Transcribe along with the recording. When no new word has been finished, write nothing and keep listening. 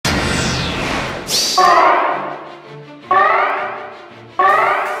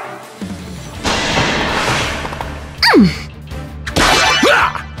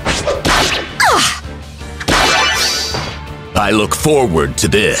I look forward to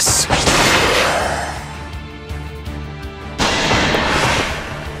this.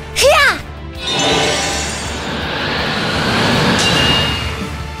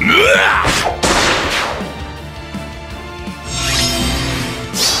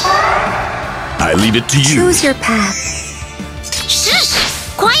 I leave it to you. Choose your path.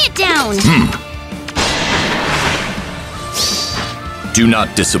 Shush! Quiet down! Do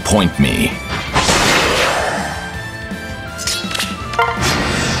not disappoint me.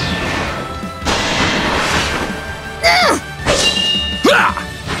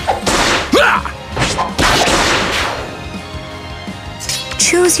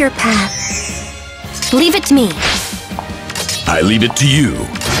 Choose your path. Leave it to me. I leave it to you.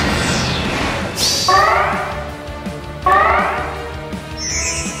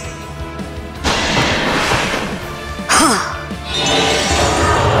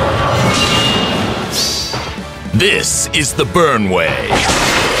 This is the burn way.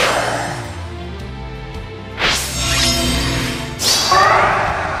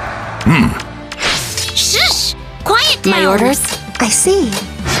 Shush! Quiet down! My orders? I see.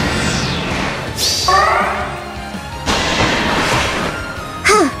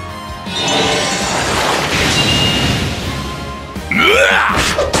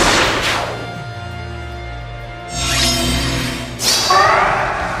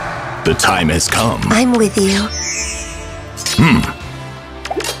 The time has come. I'm with you.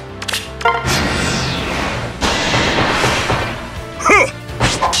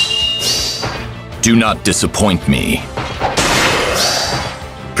 Do not disappoint me.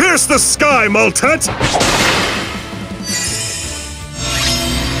 Pierce the sky, Maltet!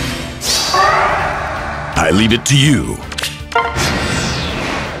 I leave it to you.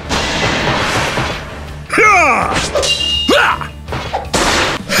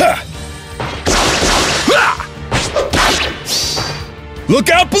 Look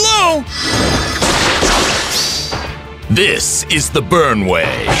out below! This is the burn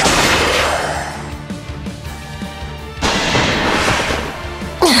way.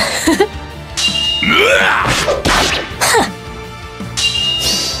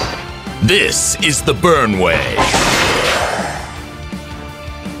 This is the burn way.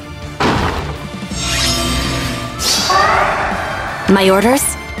 My orders?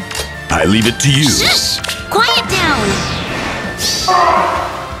 I leave it to you. Shush! Quiet down!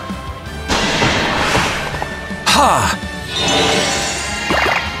 Ha!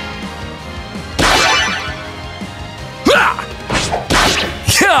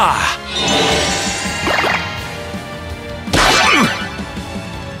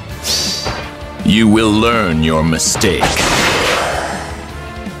 You will learn your mistake.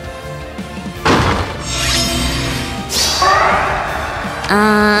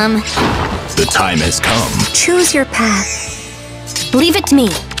 The time has come. Choose your path. Leave it to me.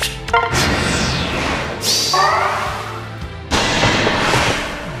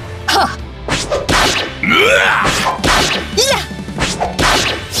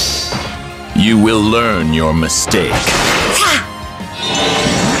 You will learn your mistake.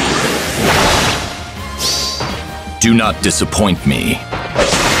 Do not disappoint me.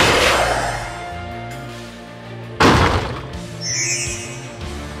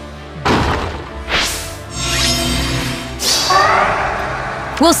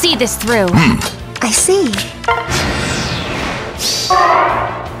 We'll see this through. I see.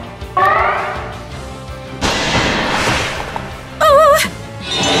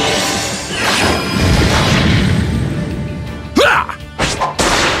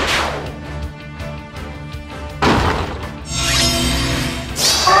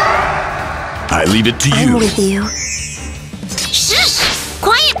 I leave it to you. I'm with you. Shush!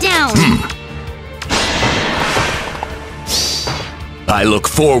 Quiet down! I look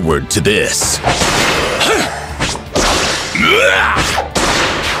forward to this.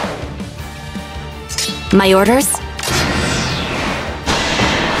 My orders?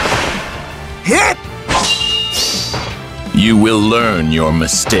 Hit! You will learn your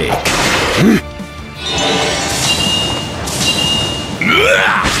mistake.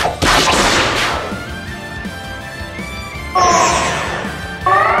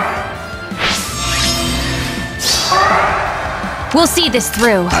 We'll see this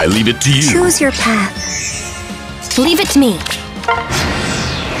through. I leave it to you. Choose your path. Leave it to me.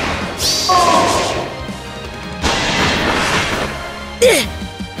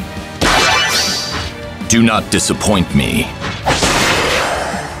 Do not disappoint me.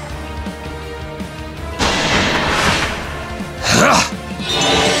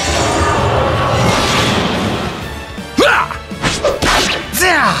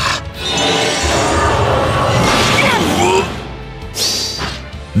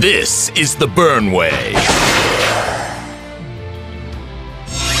 This is the burn way.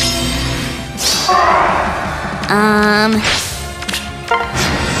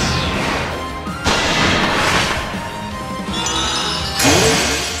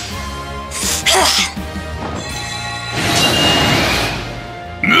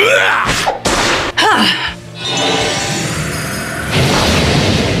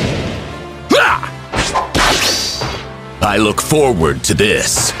 I look forward to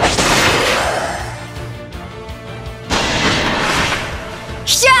this.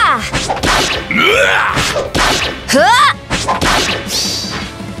 Sha! Huh!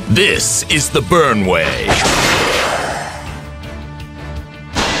 This is the burn way.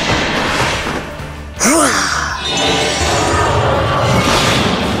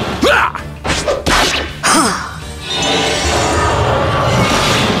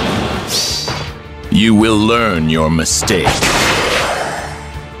 You will learn your mistake.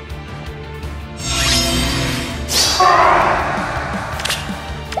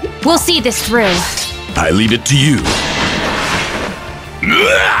 We'll see this through. I leave it to you.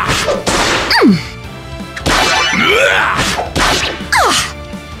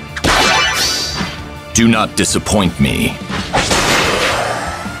 Do not disappoint me.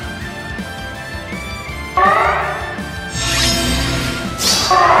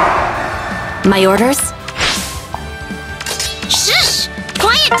 My orders? Shush!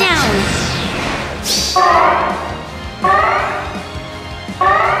 Quiet down!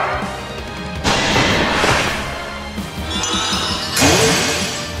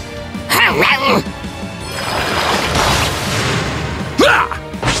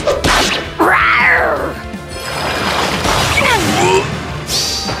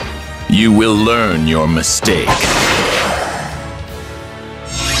 You will learn your mistake.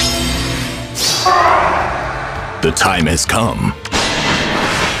 The time has come.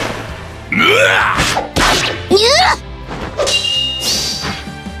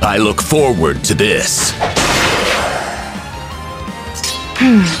 I look forward to this.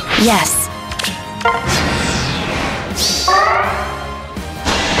 Yes.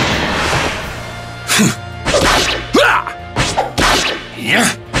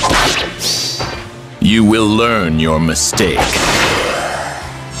 You will learn your mistake.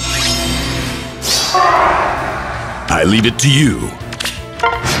 I leave it to you.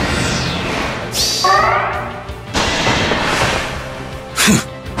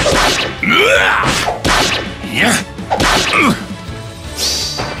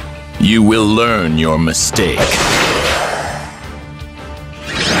 You will learn your mistake.